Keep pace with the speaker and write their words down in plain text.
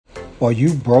Are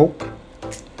you broke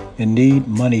and need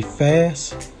money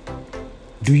fast?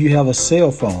 Do you have a cell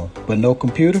phone but no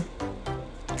computer?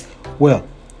 Well,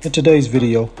 in today's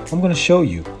video, I'm going to show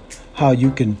you how you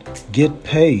can get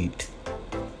paid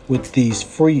with these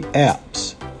free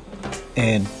apps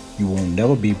and you will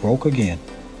never be broke again.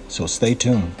 So stay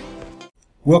tuned.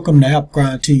 Welcome to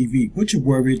AppGrind TV with your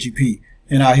boy Reggie P,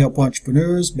 and I help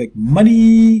entrepreneurs make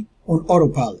money on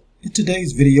autopilot. In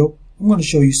today's video, I'm going to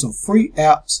show you some free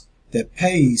apps that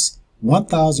pays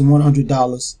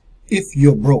 $1,100 if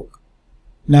you're broke.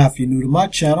 Now, if you're new to my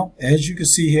channel, as you can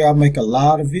see here, I make a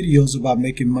lot of videos about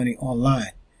making money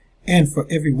online. And for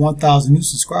every 1,000 new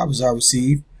subscribers I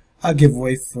receive, I give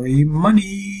away free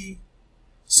money.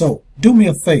 So do me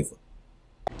a favor.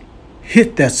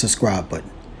 Hit that subscribe button.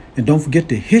 And don't forget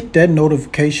to hit that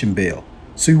notification bell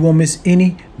so you won't miss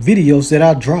any videos that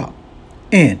I drop.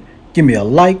 And give me a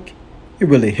like. It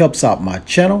really helps out my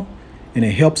channel. And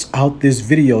it helps out this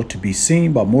video to be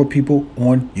seen by more people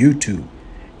on YouTube.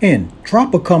 And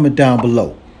drop a comment down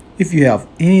below if you have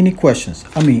any questions.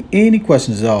 Any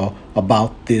questions at all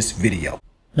about this video.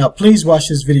 Now please watch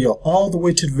this video all the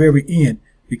way to the very end,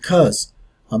 because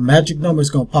a magic number is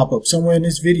going to pop up somewhere in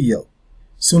this video.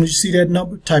 As soon as you see that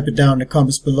number, type it down in the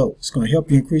comments below. It's going to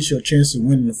help you increase your chance of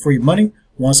winning the free money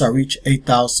once I reach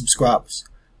 8,000 subscribers.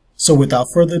 So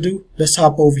without further ado, let's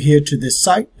hop over here to this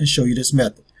site and show you this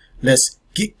method. Let's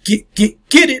get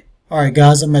it. Alright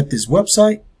guys, I'm at this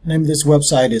website. The name of this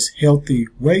website is Healthy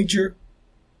Wager.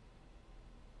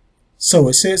 So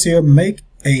it says here, make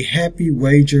a happy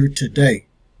wager today.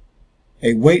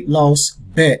 A weight loss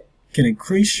bet can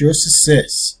increase your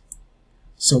success.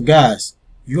 So guys,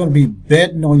 you're going to be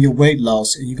betting on your weight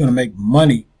loss and you're going to make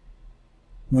money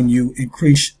when you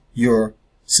increase your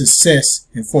success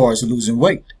as far as losing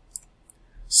weight.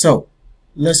 So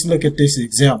let's look at this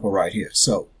example right here.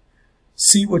 So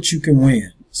see what you can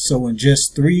win. So in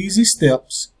just 3 easy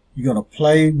steps, you're going to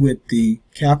play with the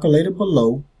calculator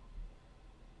below,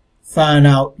 find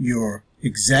out your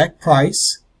exact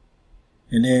price,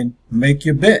 and then make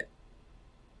your bet.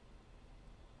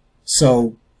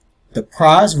 So the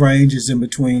prize range is in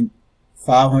between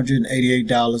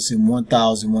 $588 and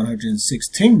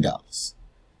 $1,116.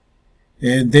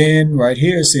 And then right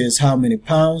here it says how many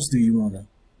pounds do you want to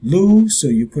lose. So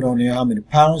you put on there how many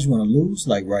pounds you want to lose,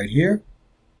 like right here.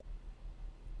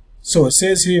 So it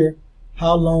says here,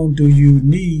 how long do you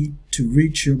need to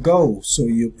reach your goal? So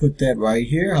you put that right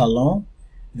here, how long.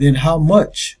 Then how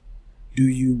much do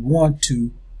you want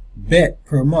to bet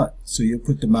per month? So you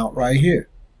put the amount right here.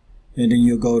 And then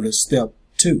you'll go to step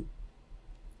 2.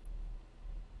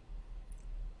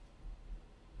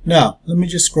 Now, let me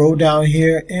just scroll down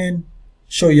here and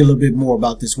show you a little bit more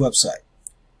about this website.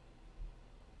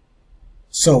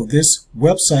 So this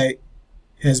website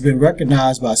has been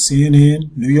recognized by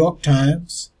CNN, New York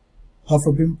Times,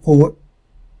 Huffington Post,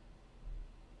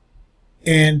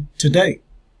 and Today.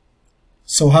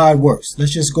 So how it works.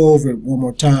 Let's just go over it one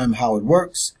more time how it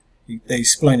works. They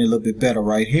explain it a little bit better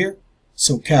right here.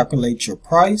 So calculate your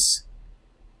price.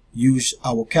 Use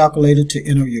our calculator to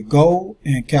enter your goal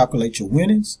and calculate your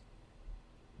winnings.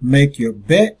 Make your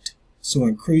bet. So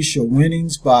increase your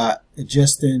winnings by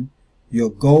adjusting your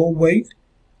goal weight,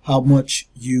 how much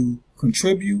you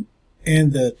contribute,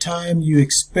 and the time you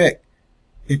expect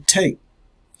it take.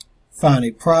 Find a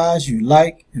prize you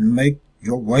like and make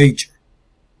your wager.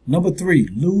 Number 3,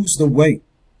 lose the weight.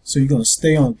 So you're going to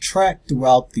stay on track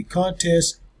throughout the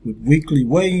contest with weekly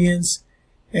weigh-ins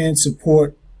and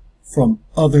support from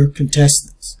other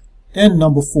contestants. Then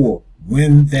number 4,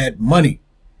 win that money.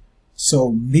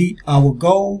 So meet our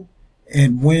goal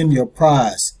and win your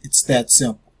prize. It's that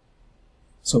simple.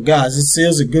 So guys, this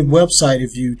is a good website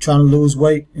if you're trying to lose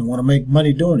weight and want to make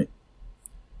money doing it.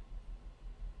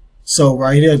 So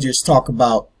right here, just talk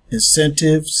about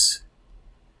incentives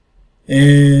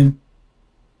and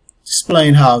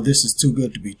explain how this is too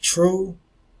good to be true.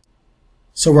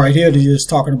 So right here, they're just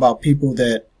talking about people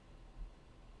that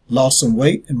lost some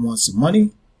weight and want some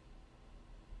money.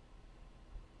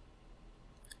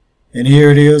 And here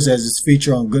it is as it's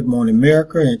featured on Good Morning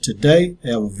America and Today.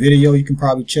 They have a video you can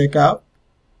probably check out.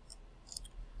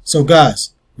 So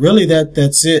guys, really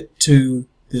that's it to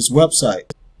this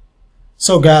website.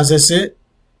 So guys, that's it.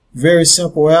 Very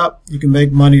simple app. You can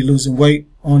make money losing weight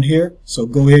on here. So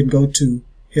go ahead and go to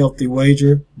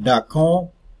healthywager.com,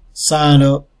 sign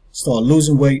up, start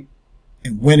losing weight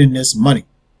and winning this money.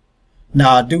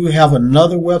 Now I do have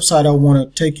another website I want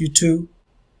to take you to.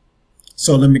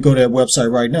 So let me go to that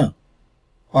website right now.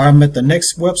 Or I'm at the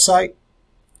next website,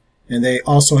 and they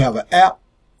also have an app.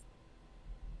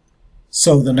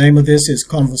 So the name of this is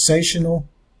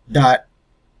conversational.ai.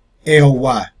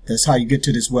 That's how you get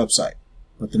to this website.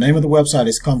 But the name of the website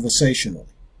is Conversationally.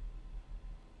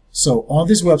 So on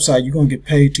this website, you're going to get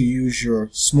paid to use your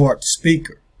smart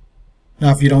speaker.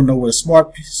 Now, if you don't know what a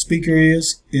smart speaker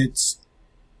is, it's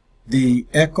the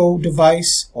Echo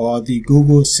device or the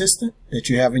Google Assistant that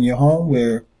you have in your home,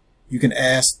 where you can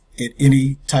ask it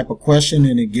any type of question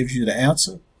and it gives you the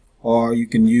answer. Or you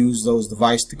can use those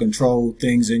devices to control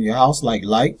things in your house like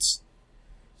lights.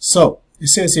 So it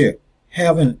says here,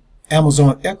 have an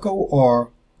Amazon Echo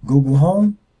or Google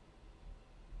Home,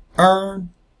 earn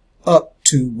up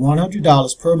to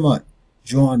 $100 per month,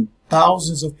 join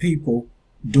thousands of people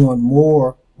doing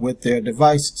more with their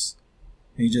devices.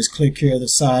 And you just click here to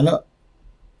sign up.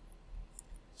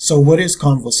 So what is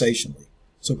Conversationally?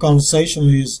 So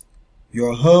Conversationally is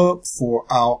your hub for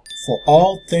all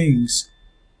things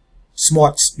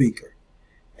smart speaker.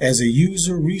 As a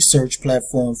user research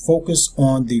platform focused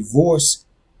on the voice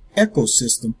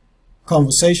ecosystem,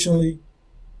 Conversationally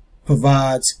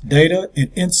provides data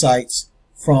and insights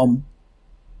from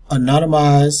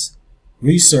anonymized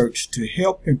research to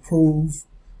help improve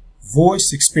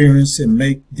voice experience and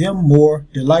make them more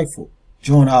delightful.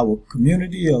 Join our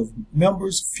community of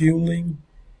members fueling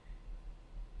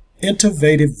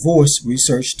innovative voice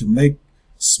research to make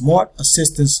smart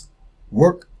assistants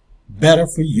work better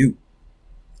for you.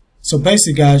 So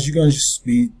basically, guys, you're going to just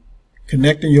be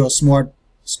connecting your smart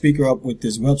speaker up with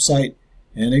this website,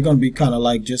 and they're going to be kind of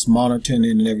like just monitoring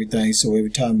it and everything. So every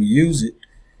time you use it,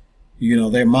 you know,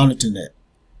 they're monitoring that.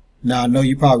 Now, I know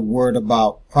you're probably worried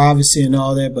about privacy and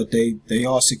all that, but they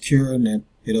are secure, and then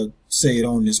it'll say it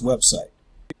on this website.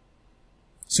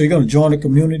 So you're going to join a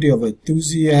community of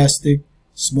enthusiastic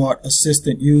smart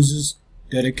assistant users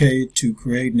dedicated to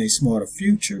creating a smarter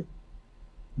future.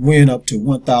 Win up to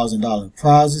 $1,000 in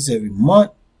prizes every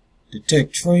month.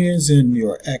 Detect trends in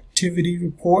your activity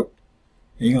report.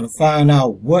 And you're going to find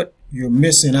out what you're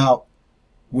missing out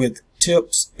with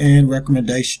tips and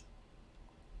recommendations.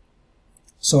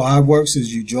 So how it works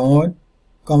is you join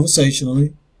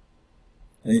Conversationally,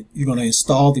 and you're going to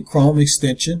install the Chrome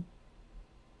extension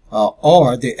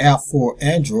or the app for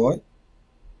Android,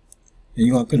 and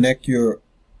you're going to connect your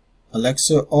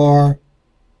Alexa or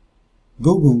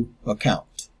Google account.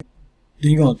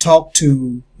 Then you're going to talk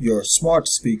to your smart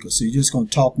speaker. So you're just going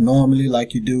to talk normally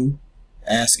like you do,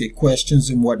 ask it questions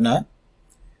and whatnot.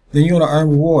 Then you're going to earn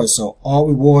rewards. So all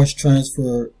rewards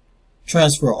transfer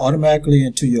automatically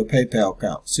into your PayPal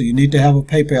account. So you need to have a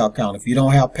PayPal account. If you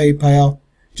don't have PayPal,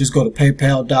 just go to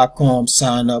paypal.com,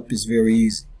 sign up. It's very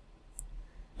easy.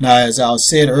 Now, as I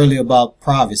said earlier about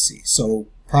privacy, so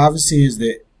privacy is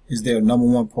their number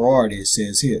one priority, it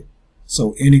says here.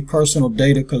 So any personal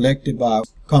data collected by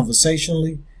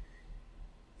Conversationally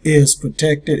is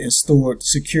protected and stored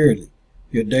securely.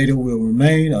 Your data will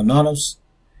remain anonymous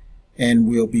and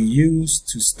will be used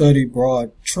to study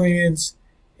broad trends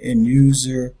in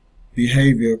user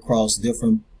behavior across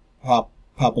different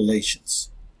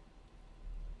populations.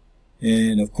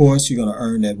 And of course, you're going to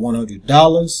earn that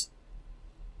 $100,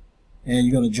 and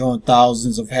you're going to join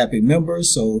thousands of happy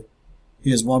members. So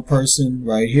here's one person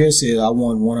right here said, I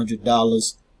won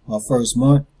 $100 my first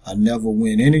month. I never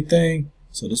win anything.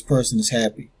 So this person is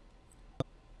happy.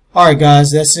 Alright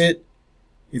guys, that's it.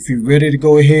 If you're ready to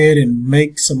go ahead and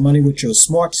make some money with your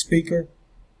smart speaker,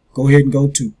 go ahead and go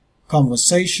to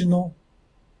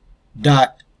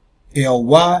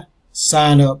conversational.ly,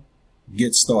 sign up,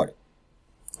 get started.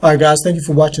 Alright guys, thank you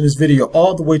for watching this video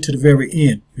all the way to the very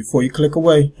end. Before you click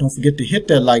away, don't forget to hit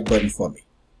that like button for me.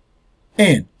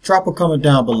 And drop a comment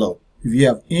down below if you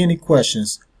have any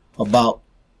questions about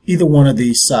either one of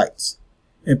these sites.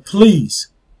 And please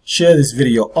share this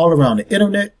video all around the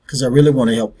internet, because I really want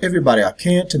to help everybody I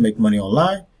can to make money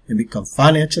online and become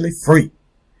financially free.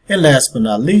 And last but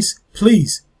not least,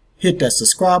 please hit that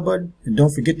subscribe button and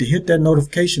don't forget to hit that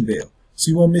notification bell so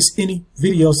you won't miss any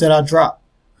videos that I drop,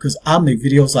 because I make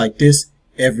videos like this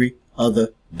every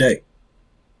other day.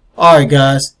 Alright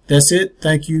guys, that's it.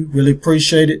 Thank you. Really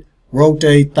appreciate it. Road to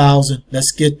 8,000.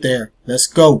 Let's get there. Let's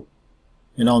go.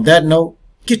 And on that note,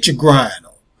 get your grind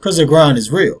on, because the grind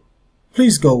is real.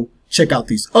 Please go check out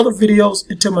these other videos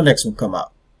until my next one come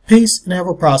out. Peace and have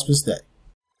a prosperous day.